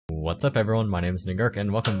What's up everyone, my name is Nagurk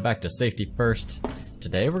and welcome back to Safety First.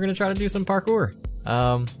 Today we're gonna try to do some parkour.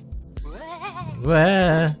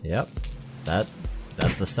 Yep.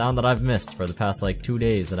 That's the sound that I've missed for the past like 2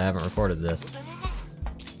 days that I haven't recorded this.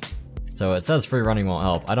 So it says free running won't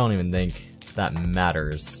help. I don't even think that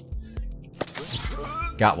matters.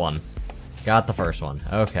 Got one. Got the first one.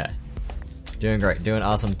 Okay. Doing great, doing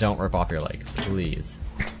awesome. Don't rip off your leg, please.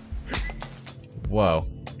 Whoa.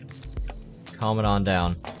 Calm it on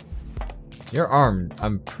down. Your arm,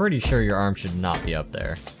 I'm pretty sure your arm should not be up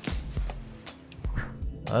there.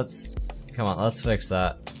 Come on, let's fix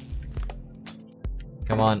that.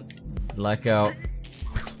 Come on, let go.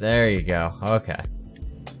 There you go, okay.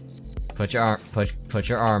 Put your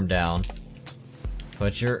arm down.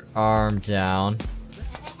 Put your arm down.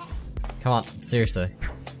 Come on, seriously.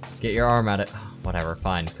 Get your arm at it. Whatever,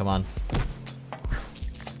 fine, come on.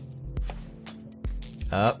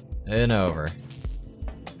 Up and over.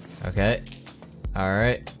 Okay.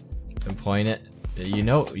 Alright. And point it. You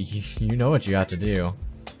know what you have to do.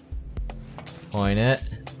 Point it.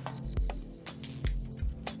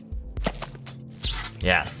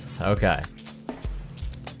 Yes. Okay.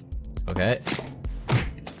 Okay.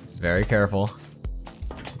 Very careful.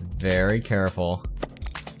 Very careful.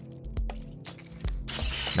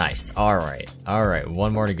 Nice. Alright. Alright.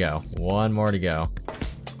 One more to go. One more to go.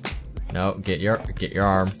 No, get your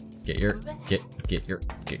arm. Get your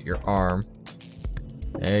arm.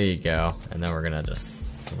 There you go. And then we're gonna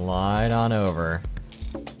just slide on over.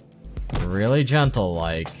 Really gentle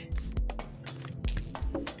like.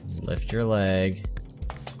 Lift your leg.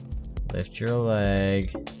 Lift your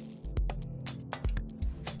leg.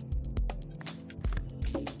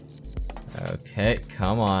 Okay,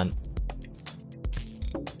 come on.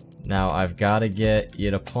 Now I've gotta get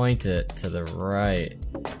you to point it to the right.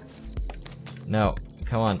 No,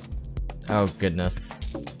 come on. Oh goodness.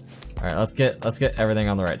 Alright, let's get everything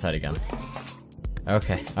on the right side again.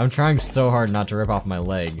 Okay, I'm trying so hard not to rip off my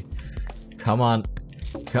leg. Come on.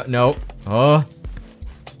 Nope. Oh.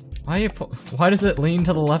 Why does it lean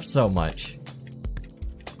to the left so much?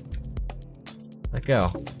 Let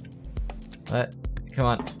go. Come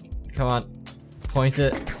on. Come on. Point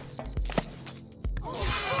it.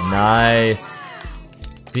 Nice.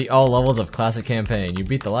 Beat all levels of classic campaign. You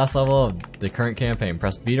beat the last level of the current campaign.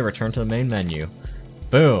 Press B to return to the main menu.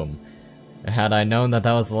 Boom. Had I known that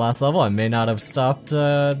that was the last level, I may not have stopped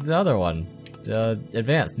the other one.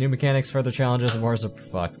 Advanced. New mechanics, further challenges, and more so.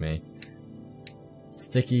 Fuck me.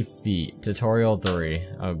 Sticky feet. Tutorial 3.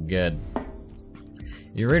 Oh, good.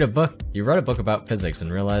 You wrote a book about physics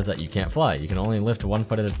and realized that you can't fly. You can only lift 1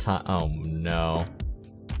 foot at a time. Oh, no.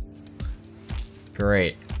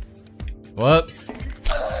 Great. Whoops.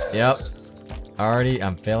 Yep. Already,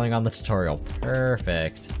 I'm failing on the tutorial.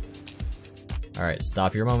 Perfect. Alright,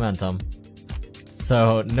 stop your momentum.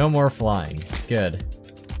 So, no more flying. Good.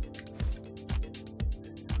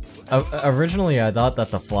 Originally, I thought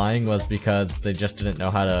that the flying was because they just didn't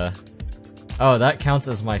know how to... Oh, that counts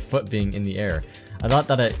as my foot being in the air. I thought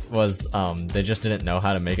that it was, they just didn't know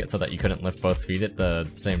how to make it so that you couldn't lift both feet at the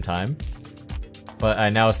same time. But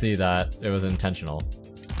I now see that it was intentional.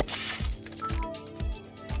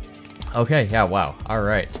 Okay, yeah, wow.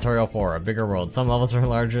 Alright, tutorial 4, a bigger world. Some levels are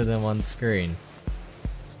larger than one screen.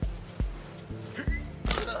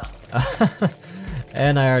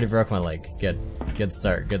 And I already broke my leg. Good. Good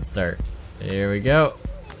start, good start. Here we go.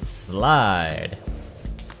 Slide.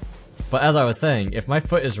 But as I was saying, if my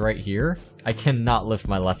foot is right here, I cannot lift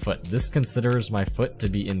my left foot. This considers my foot to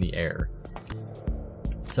be in the air.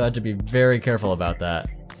 So I had to be very careful about that.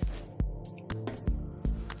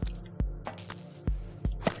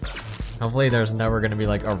 Hopefully there's never gonna be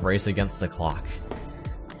like a race against the clock.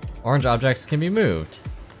 Orange objects can be moved.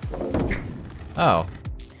 Oh.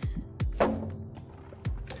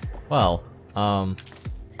 Well, I'll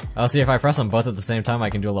see if I press them both at the same time I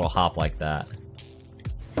can do a little hop like that.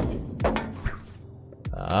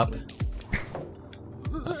 Up.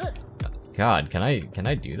 God, can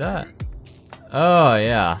I do that? Oh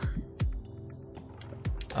yeah.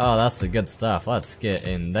 Oh, that's the good stuff. Let's get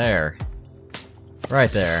in there.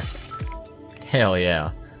 Right there. Hell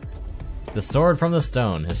yeah. The sword from the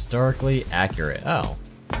stone, historically accurate. Oh.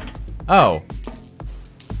 Oh.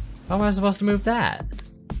 How am I supposed to move that?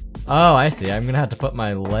 Oh, I see. I'm gonna have to put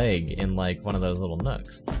my leg in like one of those little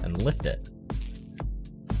nooks and lift it.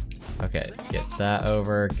 Okay, get that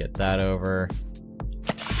over, get that over.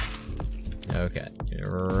 Okay,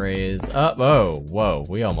 raise up. Oh, whoa,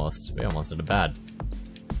 we almost did a bad.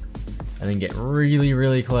 And then get really,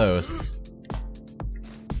 really close.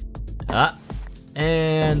 Ah,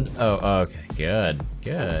 and oh, okay, good,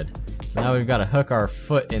 good. So now we've got to hook our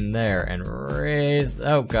foot in there and raise.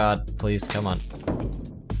 Oh god, please, come on.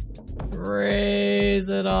 Raise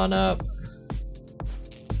it on up.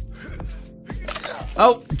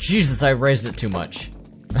 Oh, Jesus, I raised it too much.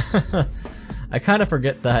 I kind of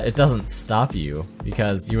forget that it doesn't stop you,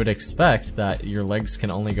 because you would expect that your legs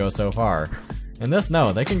can only go so far. And this,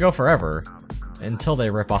 no, they can go forever, until they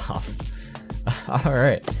rip off.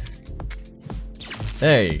 Alright.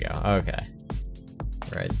 There you go, okay.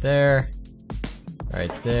 Right there.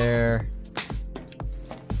 Right there.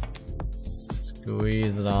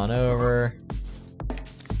 Squeeze it on over.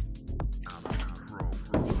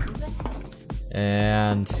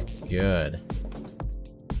 And good.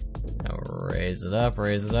 Now raise it up,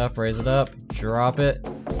 raise it up, raise it up. Drop it.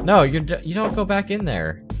 No, you don't go back in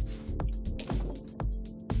there.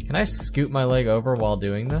 Can I scoot my leg over while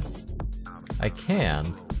doing this? I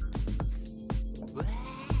can.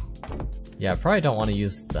 Yeah, I probably don't want to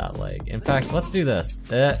use that leg. In fact, let's do this.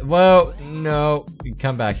 Whoa, no.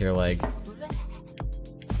 Come back here, leg.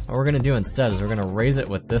 What we're gonna do instead is we're gonna raise it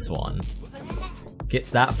with this one. Get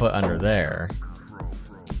that foot under there.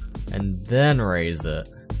 And then raise it.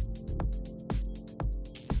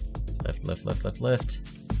 Lift, lift, lift, lift, lift.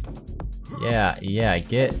 Yeah, yeah,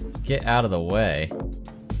 get out of the way.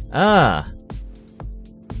 Ah!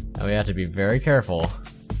 Now we have to be very careful.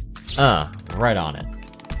 Right on it.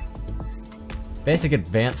 Basic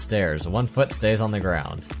advanced stairs. One foot stays on the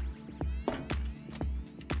ground.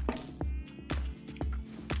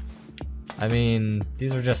 I mean,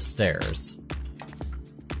 these are just stairs.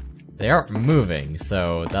 They aren't moving,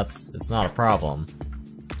 so it's not a problem.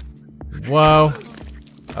 Whoa!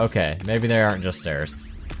 Okay, maybe they aren't just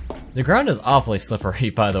stairs. The ground is awfully slippery,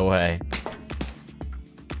 by the way.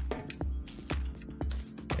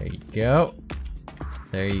 There you go.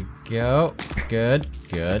 There you go. Good,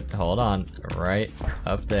 good. Hold on. Right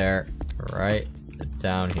up there. Right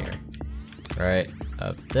down here. Right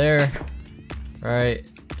up there. Right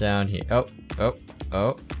down here. Oh, oh,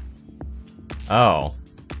 oh. Oh.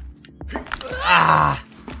 Ah!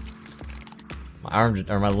 My arm,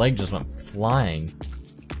 or my leg just went flying.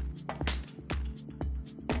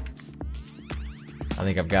 I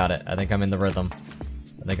think I've got it. I think I'm in the rhythm.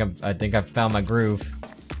 I think I've found my groove.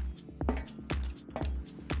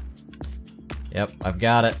 Yep, I've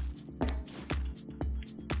got it.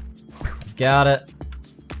 I've got it.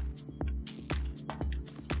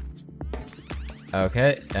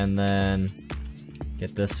 Okay, and then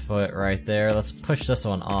get this foot right there. Let's push this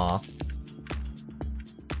one off.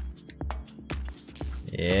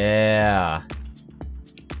 Yeah.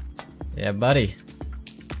 Yeah, buddy.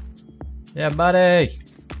 Yeah, buddy.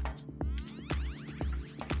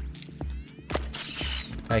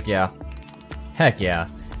 Heck yeah. Heck yeah.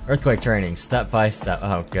 Earthquake training, step by step.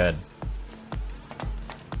 Oh, good.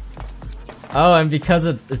 Oh, and because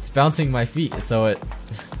it's bouncing my feet, so it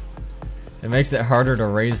makes it harder to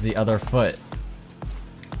raise the other foot.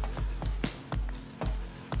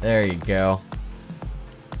 There you go.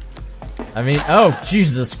 I mean, oh,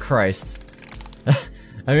 Jesus Christ.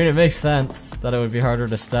 I mean, it makes sense that it would be harder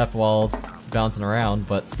to step while bouncing around,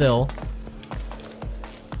 but still.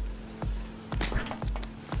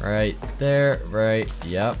 Right there, right,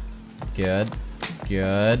 yep. Good,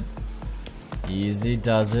 good. Easy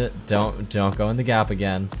does it. Don't go in the gap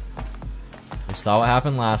again. We saw what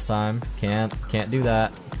happened last time. Can't do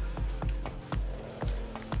that.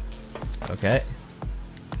 Okay.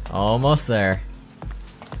 Almost there.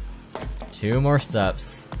 2 more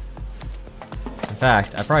steps. In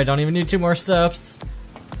fact, I probably don't even need 2 more steps.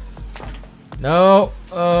 No.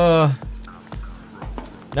 No.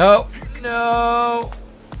 No.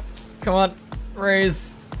 Come on.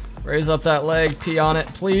 Raise. Raise up that leg. Pee on it,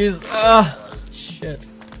 please. Shit.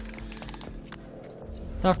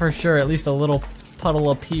 Thought for sure at least a little puddle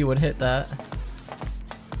of pee would hit that.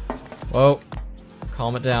 Whoa.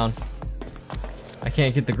 Calm it down. I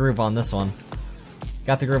can't get the groove on this one.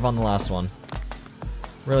 Got the groove on the last one.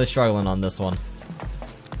 Really struggling on this one.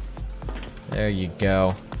 There you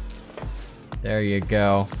go. There you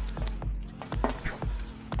go.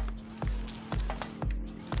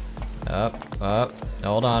 Up, up.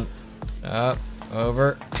 Hold on. Up,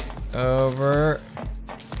 over, over.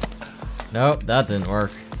 Nope, that didn't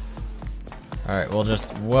work. Alright, we'll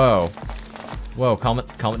just, whoa. Whoa, calm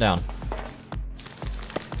it down.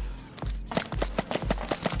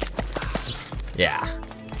 Yeah.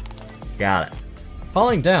 Got it.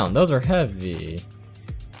 Falling down, those are heavy.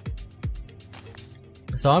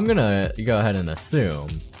 So I'm gonna go ahead and assume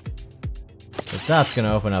that that's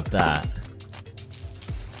gonna open up that.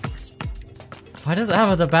 Why does it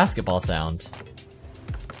have the basketball sound?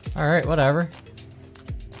 Alright, whatever.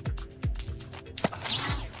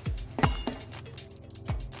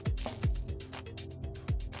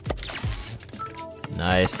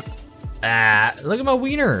 Nice. Ah, look at my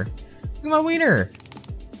wiener. Look at my wiener.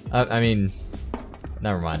 I mean,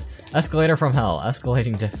 never mind. Escalator from hell.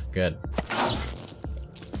 Escalating to good.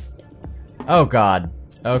 Oh god.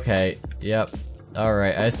 Okay. Yep.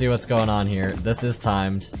 Alright, I see what's going on here. This is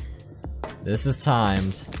timed. This is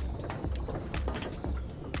timed.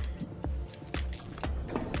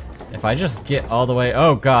 If I just get all the way—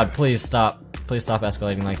 oh god, please stop. Please stop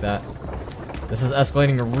escalating like that. This is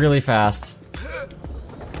escalating really fast.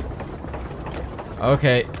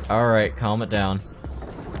 Okay, alright, calm it down.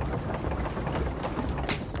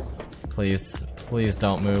 Please, please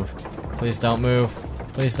don't move. Please don't move.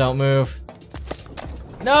 Please don't move.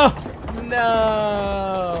 No!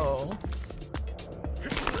 No!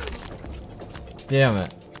 Damn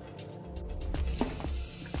it.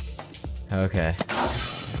 Okay.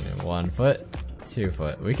 1 foot, 2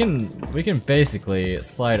 foot. We can basically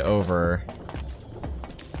slide over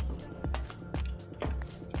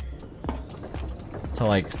to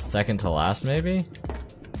like second to last, maybe?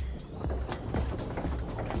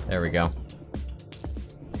 There we go.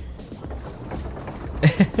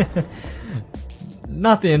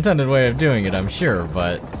 Not the intended way of doing it, I'm sure,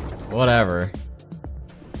 but whatever.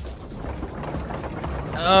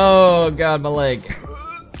 Oh god, my leg.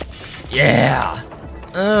 Yeah!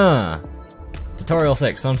 Tutorial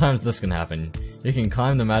 6. Sometimes this can happen. You can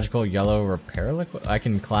climb the magical yellow repair liquid. I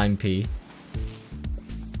can climb P.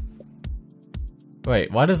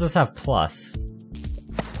 Wait, why does this have plus?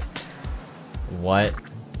 What?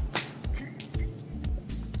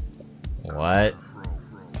 What?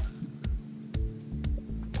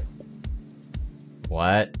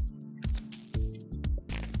 What?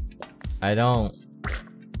 I don't...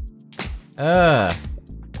 It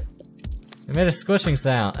made a squishing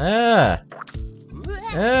sound.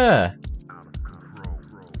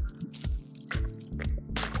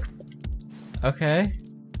 Okay.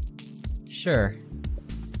 Sure.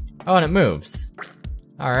 Oh, and it moves.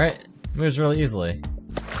 Alright. Moves really easily.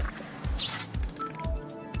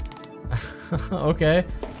 Okay.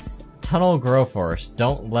 Tunnel grow force.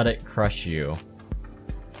 Don't let it crush you.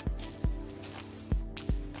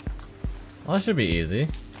 Well, that should be easy.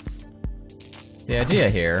 The idea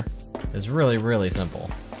here is really, really simple.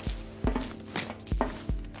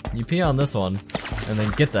 You pee on this one, and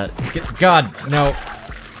then get that. God, no!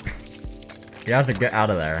 You have to get out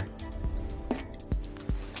of there.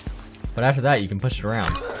 But after that, you can push it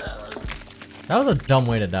around. That was a dumb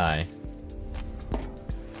way to die.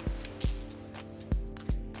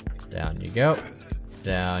 Down you go.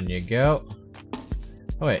 Down you go.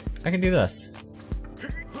 Oh wait, I can do this.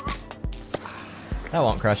 That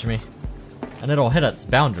won't crush me. And it'll hit its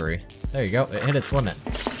boundary. There you go, it hit its limit.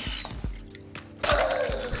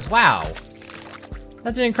 Wow!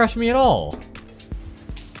 That didn't crush me at all!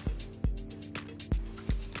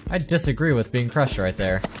 I disagree with being crushed right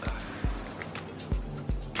there.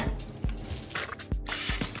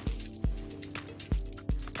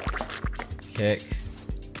 Kick.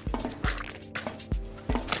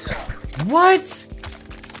 What?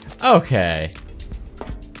 Okay.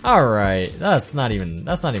 Alright, that's not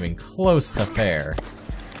even close to fair.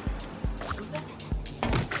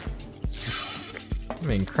 I'm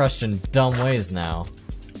being crushed in dumb ways now.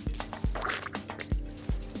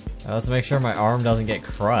 Let's make sure my arm doesn't get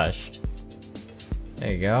crushed.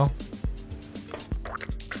 There you go.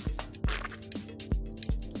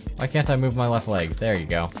 Why can't I move my left leg? There you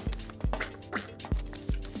go.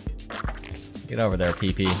 Get over there,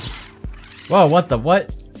 PP. Whoa, what the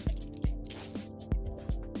what?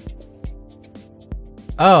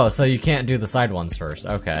 Oh, so you can't do the side ones first.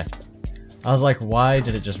 Okay. I was like, why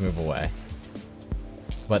did it just move away?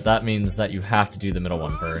 But that means that you have to do the middle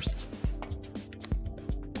one first.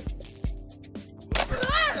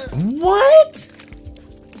 What?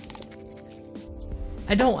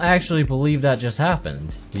 I don't actually believe that just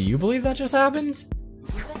happened. Do you believe that just happened?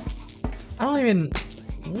 I don't even...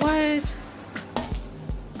 What?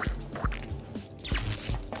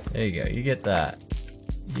 There you go, you get that.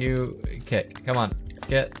 You kick. Come on.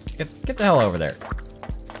 Get the hell over there.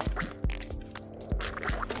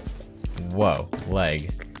 Whoa,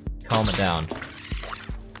 leg. Calm it down.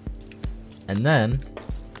 And then,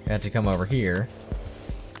 you have to come over here.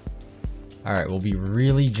 Alright, we'll be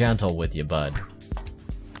really gentle with you, bud.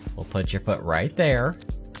 We'll put your foot right there.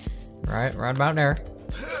 Right about there.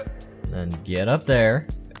 And then get up there.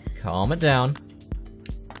 Calm it down.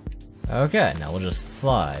 Okay, now we'll just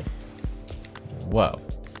slide. Whoa.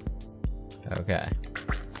 Okay.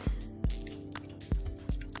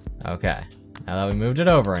 Okay. Now that we moved it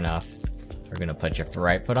over enough, we're gonna put your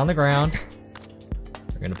right foot on the ground.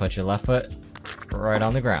 We're gonna put your left foot right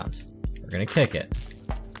on the ground. We're gonna kick it.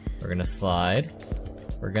 We're gonna slide.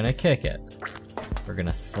 We're gonna kick it. We're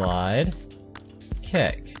gonna slide.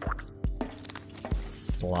 Kick.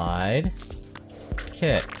 Slide.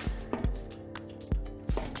 Kick.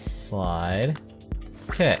 Slide.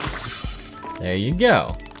 Kick. There you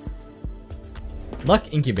go.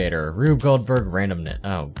 Luck Incubator. Rube Goldberg randomness.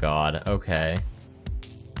 Oh god, okay.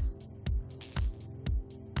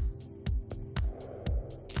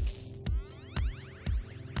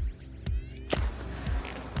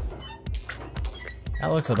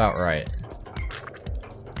 That looks about right.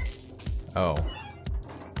 Oh.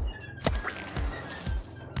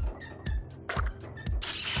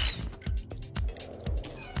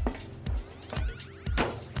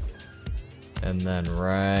 And then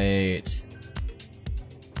right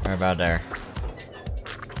about there.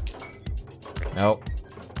 Nope.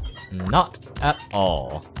 Not at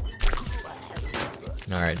all.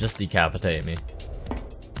 Alright, just decapitate me.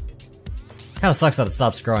 Kinda sucks that it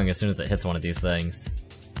stops growing as soon as it hits one of these things.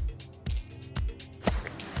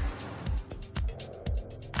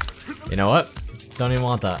 You know what? Don't even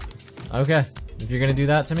want that. Okay, if you're gonna do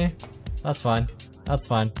that to me, that's fine. That's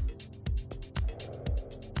fine.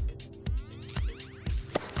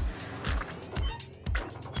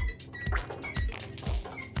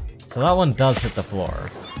 So that one does hit the floor.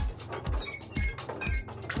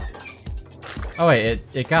 Oh wait,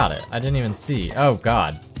 it got it. I didn't even see. Oh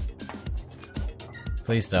god.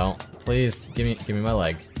 Please don't. Please give me my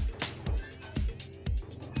leg.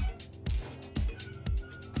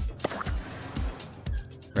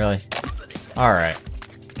 Really? Alright.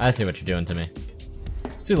 I see what you're doing to me.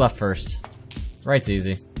 Let's do left first. Right's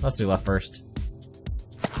easy. Let's do left first.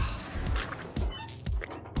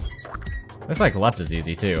 Looks like left is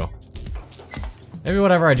easy too. Maybe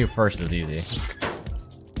whatever I do first is easy.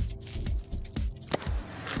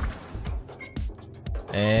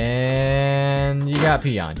 And you got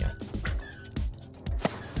pee on you.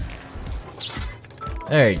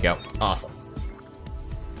 There you go. Awesome.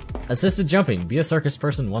 Assisted jumping. Be a circus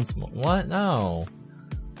person once more. What? No.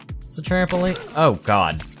 It's a trampoline. Oh,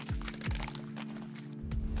 God.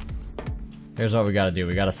 Here's what we gotta do.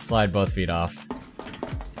 We gotta slide both feet off.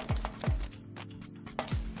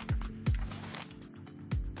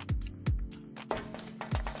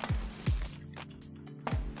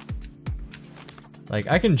 Like,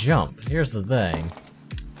 I can jump. Here's the thing.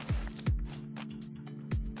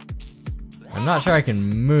 I'm not sure I can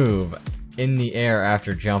move in the air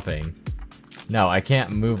after jumping. No, I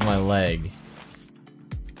can't move my leg.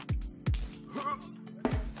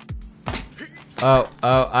 Oh,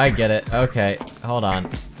 I get it. Okay, hold on.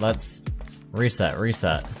 Let's reset.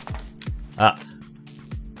 Up.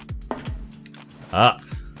 Up.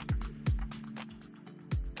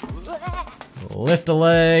 Lift a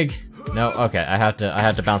leg. No, okay, I have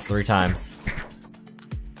to bounce 3 times.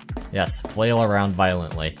 Yes, flail around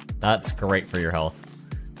violently. That's great for your health.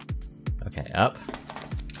 Okay, up.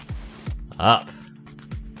 Up.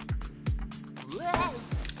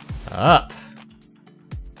 Up.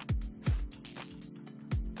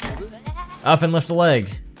 Up and lift a leg.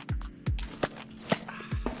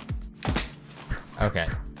 Okay.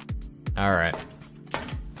 Alright.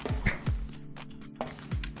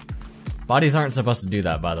 Bodies aren't supposed to do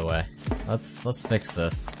that, by the way. Let's fix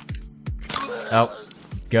this. Oh,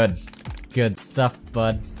 good. Good stuff,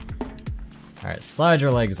 bud. Alright, slide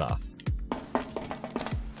your legs off.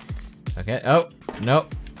 Okay, oh,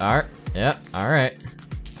 nope. Alright, yep, alright.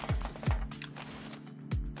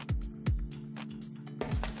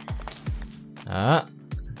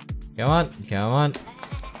 Come on, come on.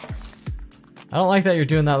 I don't like that you're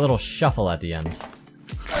doing that little shuffle at the end.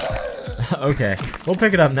 Okay, we'll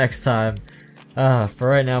pick it up next time. For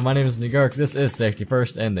right now, my name is Nigurk, this is Safety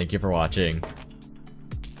First, and thank you for watching.